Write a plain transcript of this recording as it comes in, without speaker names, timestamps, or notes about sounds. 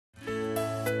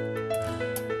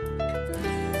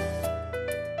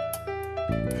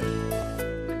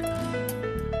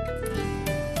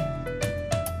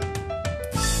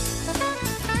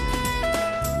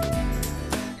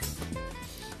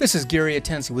This is Gary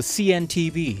Atensi with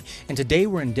CNTV, and today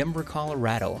we're in Denver,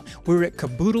 Colorado. We're at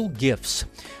Caboodle Gifts.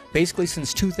 Basically,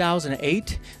 since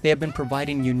 2008, they have been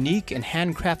providing unique and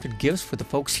handcrafted gifts for the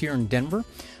folks here in Denver.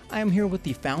 I am here with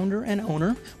the founder and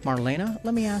owner, Marlena.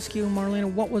 Let me ask you,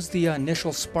 Marlena, what was the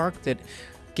initial spark that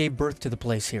gave birth to the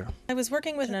place here? I was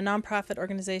working with a nonprofit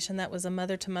organization that was a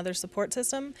mother-to-mother support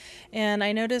system, and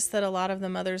I noticed that a lot of the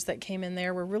mothers that came in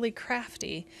there were really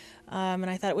crafty. And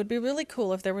I thought it would be really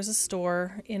cool if there was a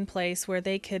store in place where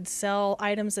they could sell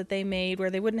items that they made, where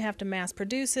they wouldn't have to mass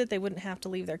produce it, they wouldn't have to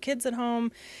leave their kids at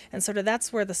home, and sort of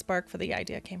that's where the spark for the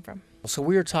idea came from. So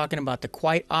we are talking about the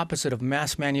quite opposite of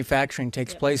mass manufacturing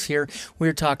takes place here.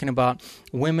 We're talking about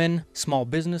women, small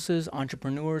businesses,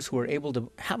 entrepreneurs who are able to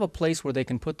have a place where they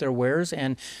can put their wares,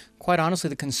 and quite honestly,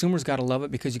 the consumers got to love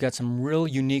it because you got some real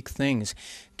unique things.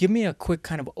 Give me a quick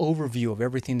kind of overview of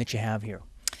everything that you have here.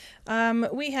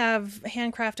 We have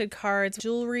handcrafted cards,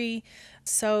 jewelry,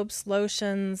 soaps,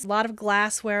 lotions, a lot of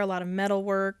glassware, a lot of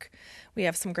metalwork. We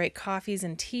have some great coffees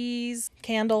and teas,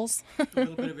 candles. A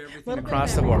little bit of everything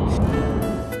across the board.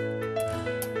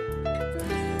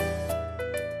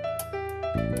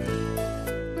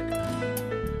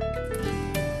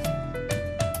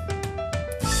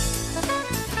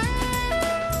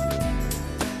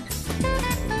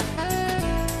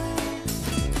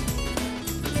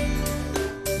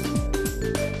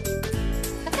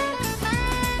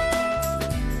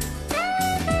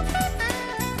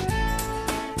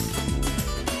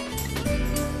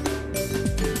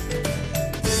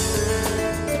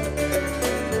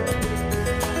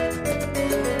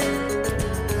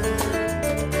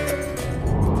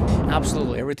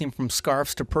 Absolutely. Everything from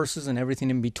scarves to purses and everything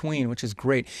in between, which is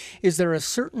great. Is there a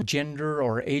certain gender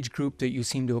or age group that you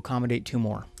seem to accommodate to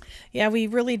more? Yeah, we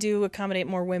really do accommodate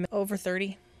more women over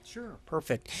 30. Sure.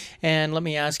 Perfect. And let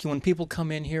me ask you, when people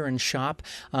come in here and shop,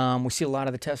 we see a lot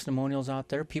of the testimonials out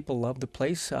there. People love the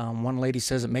place. One lady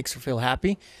says it makes her feel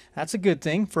happy. That's a good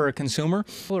thing for a consumer.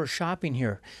 People are shopping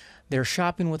here. They're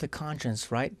shopping with a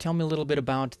conscience, right? Tell me a little bit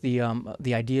about the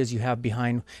ideas you have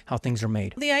behind how things are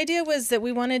made. The idea was that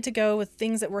we wanted to go with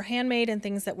things that were handmade and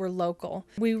things that were local.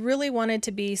 We really wanted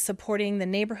to be supporting the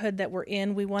neighborhood that we're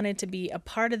in. We wanted to be a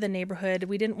part of the neighborhood.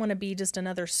 We didn't want to be just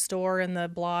another store in the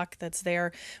block that's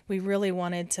there. We really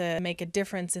wanted to make a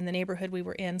difference in the neighborhood we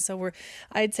were in. So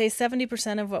I'd say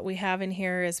 70% of what we have in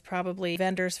here is probably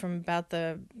vendors from about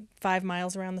the 5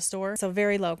 miles around the store. So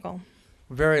very local.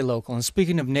 Very local. And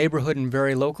speaking of neighborhood and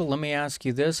very local, let me ask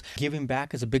you this. Giving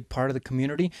back is a big part of the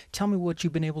community. Tell me what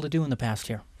you've been able to do in the past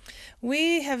year.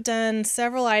 We have done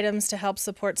several items to help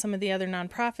support some of the other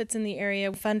nonprofits in the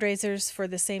area. Fundraisers for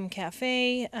the same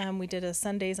cafe. We did a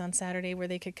Sundays on Saturday where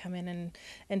they could come in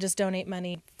and just donate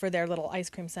money for their little ice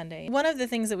cream sundae. One of the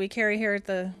things that we carry here at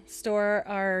the store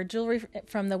are jewelry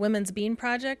from the Women's Bean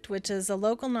Project, which is a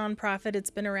local nonprofit.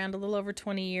 It's been around a little over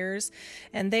 20 years,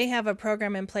 and they have a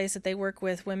program in place that they work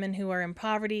with women who are in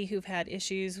poverty, who've had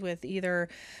issues with either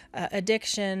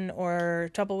addiction or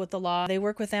trouble with the law. They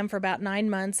work with them for about 9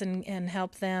 months and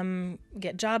help them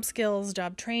get job skills,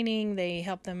 job training. They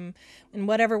help them in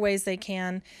whatever ways they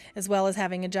can, as well as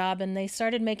having a job. And they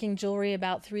started making jewelry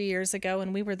about 3 years ago,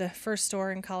 and we were the first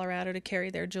store in Colorado to carry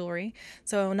their jewelry.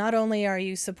 So not only are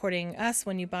you supporting us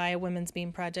when you buy a Women's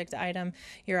Bean Project item,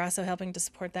 you're also helping to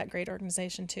support that great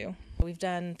organization too. We've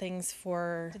done things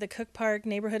for the Cook Park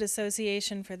Neighborhood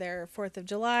Association for their 4th of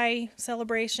July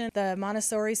celebration, the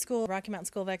Montessori School, Rocky Mountain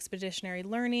School of Expeditionary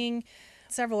Learning,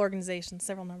 several organizations,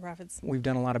 several nonprofits. We've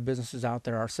done a lot of businesses out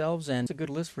there ourselves, and it's a good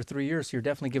list for 3 years, so you're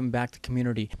definitely giving back to the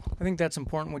community. I think that's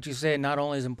important what you say. Not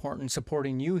only is important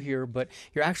supporting you here, but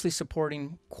you're actually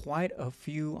supporting quite a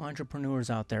few entrepreneurs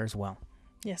out there as well.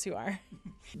 Yes, you are.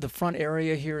 The front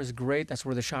area here is great. That's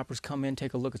where the shoppers come in,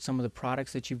 take a look at some of the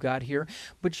products that you've got here.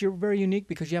 But you're very unique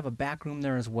because you have a back room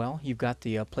there as well. You've got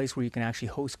the place where you can actually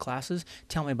host classes.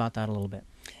 Tell me about that a little bit.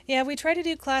 Yeah, we try to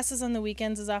do classes on the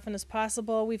weekends as often as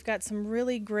possible. We've got some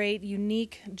really great,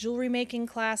 unique jewelry making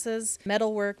classes,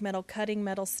 metal work, metal cutting,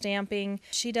 metal stamping.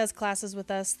 She does classes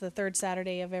with us the 3rd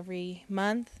Saturday of every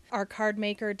month. Our card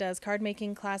maker does card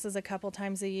making classes a couple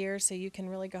times a year, so you can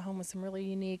really go home with some really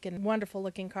unique and wonderful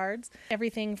looking cards.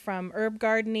 Everything from herb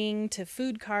gardening to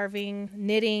food carving,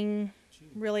 knitting,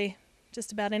 really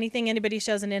just about anything anybody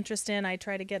shows an interest in, I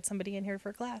try to get somebody in here for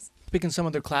a class. Picking some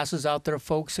of their classes out there,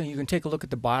 folks, and you can take a look at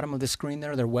the bottom of the screen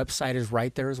there. Their website is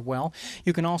right there as well.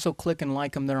 You can also click and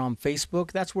like them there on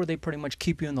Facebook. That's where they pretty much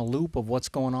keep you in the loop of what's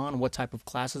going on, what type of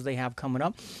classes they have coming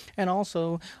up. And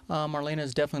also, Marlena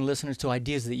is definitely listening to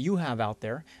ideas that you have out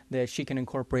there that she can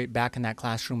incorporate back in that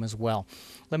classroom as well.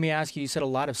 Let me ask you, you said a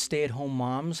lot of stay-at-home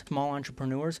moms, small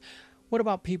entrepreneurs. What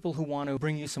about people who want to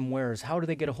bring you some wares? How do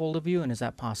they get a hold of you, and is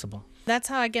that possible? That's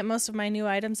how I get most of my new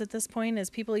items at this point, is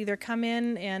people either come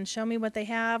in and show me what they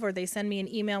have, or they send me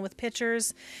an email with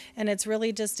pictures. And it's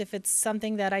really just if it's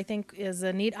something that I think is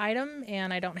a neat item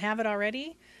and I don't have it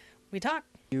already, we talk.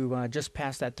 You just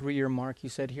passed that 3-year mark you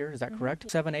said here, is that correct?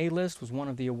 7A list was one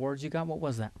of the awards you got. What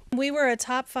was that? We were a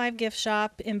top 5 gift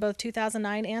shop in both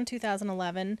 2009 and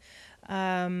 2011.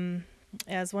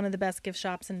 As one of the best gift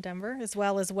shops in Denver, as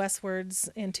well as Westward's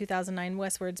in 2009,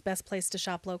 Westward's best place to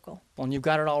shop local. Well, and you've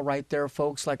got it all right there,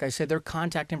 folks. Like I said, their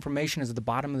contact information is at the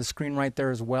bottom of the screen right there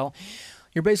as well.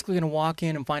 You're basically going to walk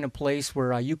in and find a place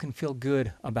where you can feel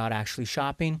good about actually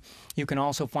shopping. You can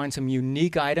also find some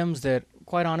unique items that,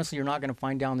 quite honestly, you're not going to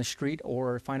find down the street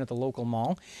or find at the local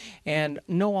mall. And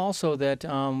know also that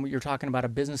you're talking about a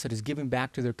business that is giving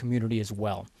back to their community as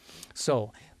well.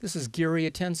 So this is Gary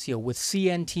Atencio with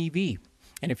CNTV.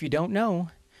 And if you don't know,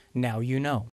 now you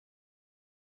know.